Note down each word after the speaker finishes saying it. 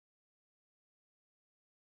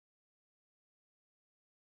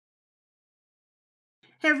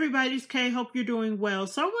Hey everybody, it's Kay. Hope you're doing well.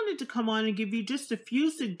 So I wanted to come on and give you just a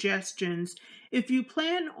few suggestions if you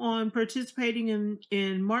plan on participating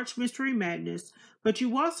in March Mystery Madness, but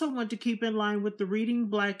you also want to keep in line with the reading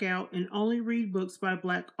blackout and only read books by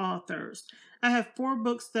Black authors. I have 4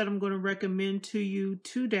 books that I'm going to recommend to you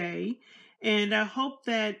today. And I hope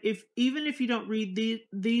that even if you don't read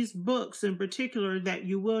these books in particular, that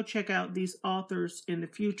you will check out these authors in the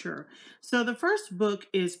future. So the first book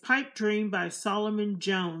is Pipe Dream by Solomon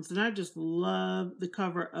Jones, and I just love the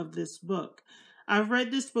cover of this book. I've read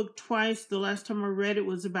this book twice. The last time I read it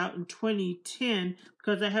was about in 2010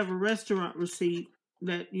 because I have a restaurant receipt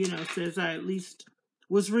that, says I at least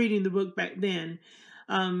was reading the book back then.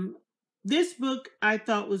 This book I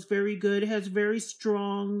thought was very good. It has a very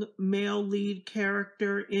strong male lead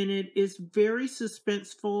character in it. It's very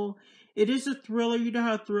suspenseful. It is a thriller. You know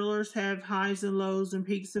how thrillers have highs and lows and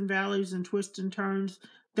peaks and valleys and twists and turns.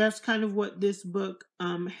 That's kind of what this book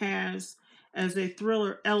has as a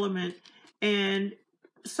thriller element. And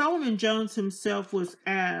Solomon Jones himself was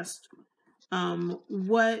asked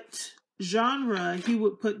what genre he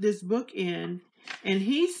would put this book in. And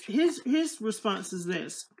his response is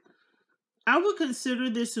this: I would consider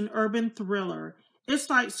this an urban thriller. It's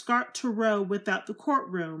like Scott Turow without the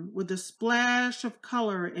courtroom, with a splash of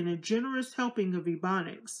color and a generous helping of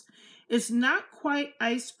ebonics. It's not quite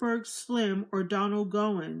Iceberg Slim or Donald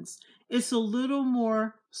Goins. It's a little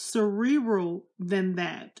more cerebral than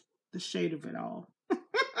that, the shade of it all.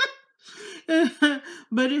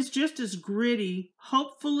 But it's just as gritty,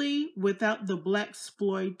 hopefully without the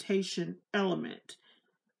blaxploitation element.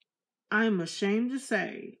 I'm ashamed to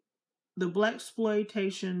say the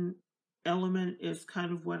blaxploitation element is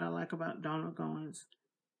kind of what I like about Donald Goins.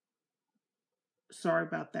 Sorry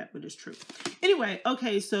about that, but it's true. Anyway,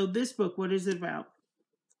 okay, so this book, what is it about?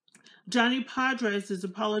 Johnny Padres is a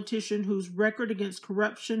politician whose record against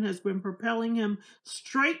corruption has been propelling him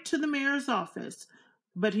straight to the mayor's office,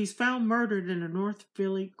 but he's found murdered in a North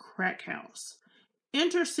Philly crack house.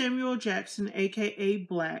 Enter Samuel Jackson, a.k.a.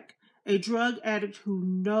 Black, a drug addict who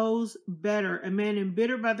knows better, a man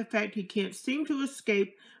embittered by the fact he can't seem to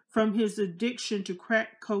escape from his addiction to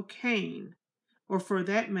crack cocaine, or for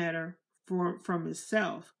that matter, from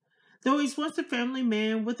himself. Though he's once a family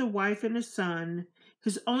man with a wife and a son,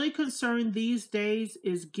 his only concern these days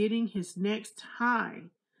is getting his next high.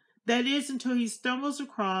 That is, until he stumbles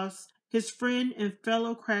across his friend and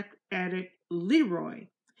fellow crack addict, Leroy,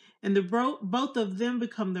 and both of them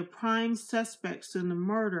become the prime suspects in the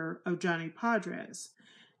murder of Johnny Padres.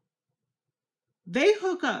 They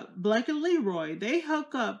hook up, Black and Leroy, they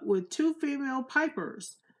hook up with 2 female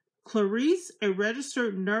pipers, Clarice, a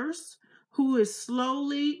registered nurse who is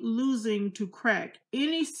slowly losing to crack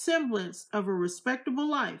any semblance of a respectable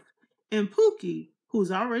life, and Pookie,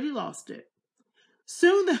 who's already lost it.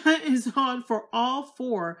 Soon the hunt is on for all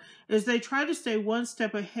 4 as they try to stay one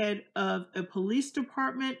step ahead of a police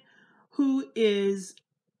department who is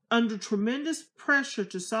under tremendous pressure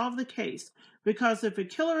to solve the case, because if a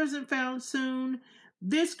killer isn't found soon,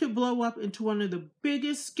 this could blow up into one of the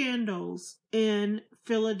biggest scandals in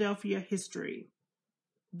Philadelphia history.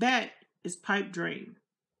 That is Pipe Dream.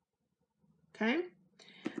 Okay?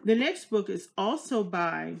 The next book is also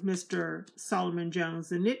by Mr. Solomon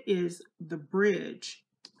Jones, and it is The Bridge.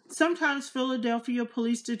 Sometimes Philadelphia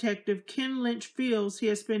police detective Ken Lynch feels he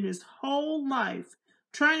has spent his whole life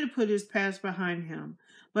trying to put his past behind him,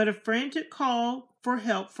 but a frantic call for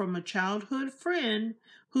help from a childhood friend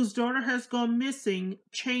whose daughter has gone missing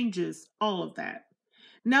changes all of that.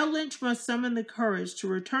 Now Lynch must summon the courage to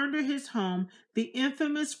return to his home, the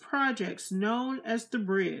infamous projects known as The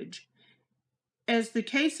Bridge. As the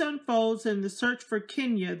case unfolds and the search for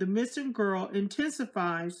Kenya, the missing girl,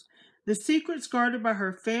 intensifies, the secrets guarded by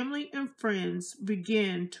her family and friends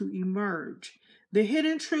begin to emerge. The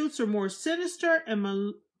hidden truths are more sinister and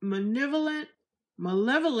malevolent,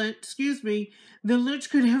 than Lynch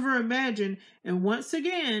could ever imagine, and once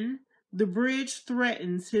again, the bridge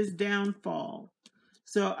threatens his downfall.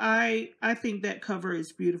 So I think that cover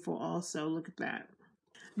is beautiful also. Look at that.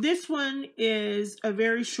 This one is a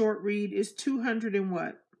very short read. It's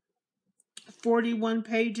 241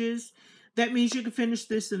 pages. That means you can finish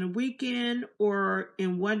this in a weekend or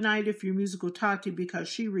in one night if you're musical Tati, because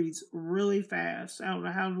she reads really fast. I don't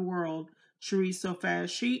know how in the world she reads so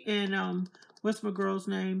fast. She and, what's my girl's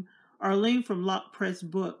name? Arlene from Lock Press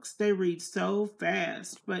Books. They read so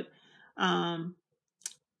fast. But, and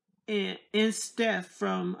Steph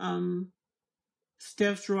from,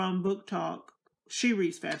 Steph's Drum Book Talk. She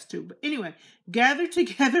reads fast too. But anyway, Gathered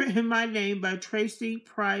Together in My Name by Tracy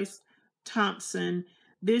Price-Thompson.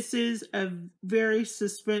 This is a very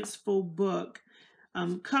suspenseful book.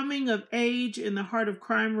 Coming of age in the heart of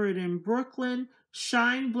crime-ridden Brooklyn,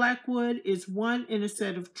 Shine Blackwood is one in a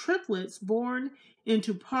set of triplets born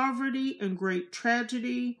into poverty and great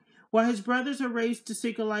tragedy. While his brothers are raised to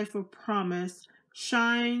seek a life of promise,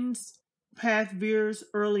 Shine's path veers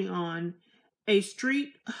early on. A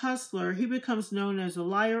street hustler, he becomes known as a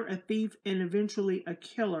liar, a thief, and eventually a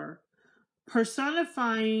killer.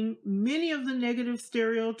 Personifying many of the negative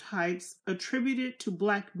stereotypes attributed to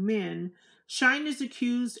Black men, Shine is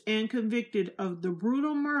accused and convicted of the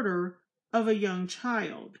brutal murder of a young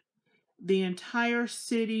child. The entire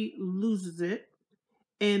city loses it,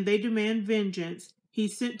 and they demand vengeance.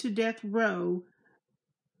 He's sent to death row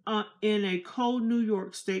in a cold New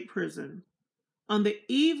York state prison. On the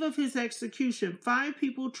eve of his execution, 5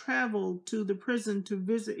 people traveled to the prison to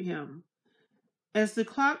visit him. As the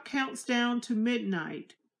clock counts down to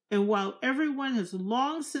midnight, and while everyone has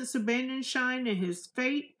long since abandoned Shine and his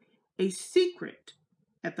fate, a secret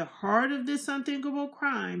at the heart of this unthinkable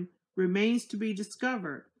crime remains to be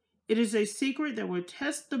discovered. It is a secret that will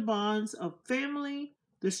test the bonds of family,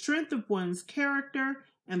 the strength of one's character,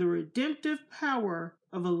 and the redemptive power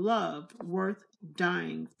of a love worth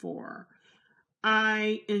dying for.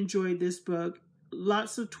 I enjoyed this book.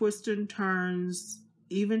 Lots of twists and turns,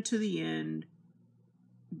 even to the end.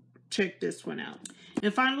 Check this one out.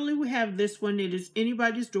 And finally, we have this one. It is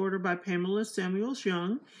Anybody's Daughter by Pamela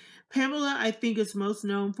Samuels-Young. Pamela, I think, is most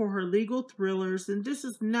known for her legal thrillers, and this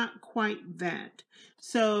is not quite that.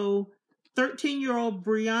 So, 13-year-old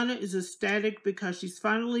Brianna is ecstatic because she's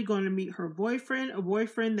finally going to meet her boyfriend, a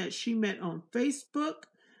boyfriend that she met on Facebook.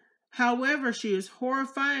 However, she is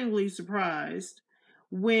horrifyingly surprised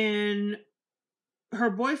when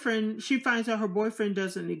she finds out her boyfriend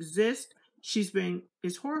doesn't exist.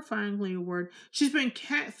 It's horrifyingly a word, she's been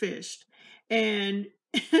catfished, and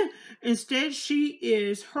instead she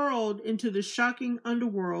is hurled into the shocking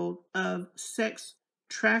underworld of sex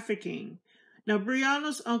trafficking. Now,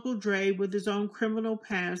 Brianna's Uncle Dre, with his own criminal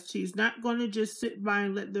past, he's not going to just sit by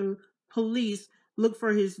and let the police look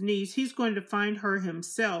for his niece. He's going to find her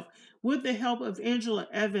himself with the help of Angela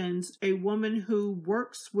Evans, a woman who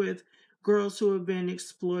works with girls who have been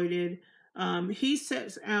exploited. He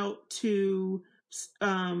sets out to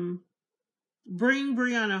bring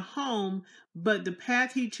Brianna home, but the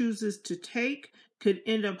path he chooses to take could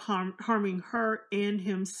end up harming her and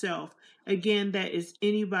himself. Again, that is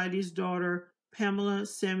Anybody's Daughter, Pamela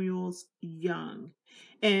Samuels-Young.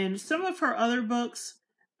 And some of her other books,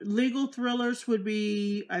 legal thrillers, would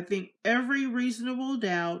be, I think, Every Reasonable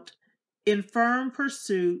Doubt, In Firm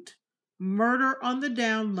Pursuit, Murder on the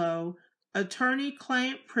Down Low,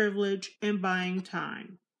 Attorney-Client Privilege, and Buying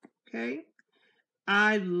Time. Okay?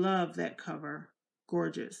 I love that cover.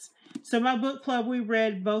 Gorgeous. So my book club, we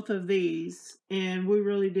read both of these, and we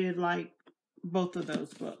really did like both of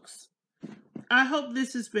those books. I hope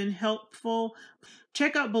this has been helpful.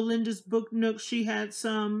 Check out Belinda's Book Nook. She has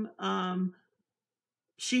some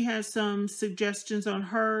suggestions on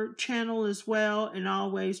her channel as well, and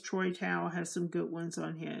always Troy Tao has some good ones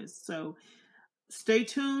on his. So stay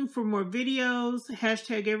tuned for more videos.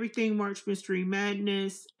 # everything March Mystery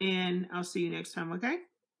Madness, and I'll see you next time, okay?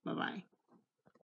 Bye-bye.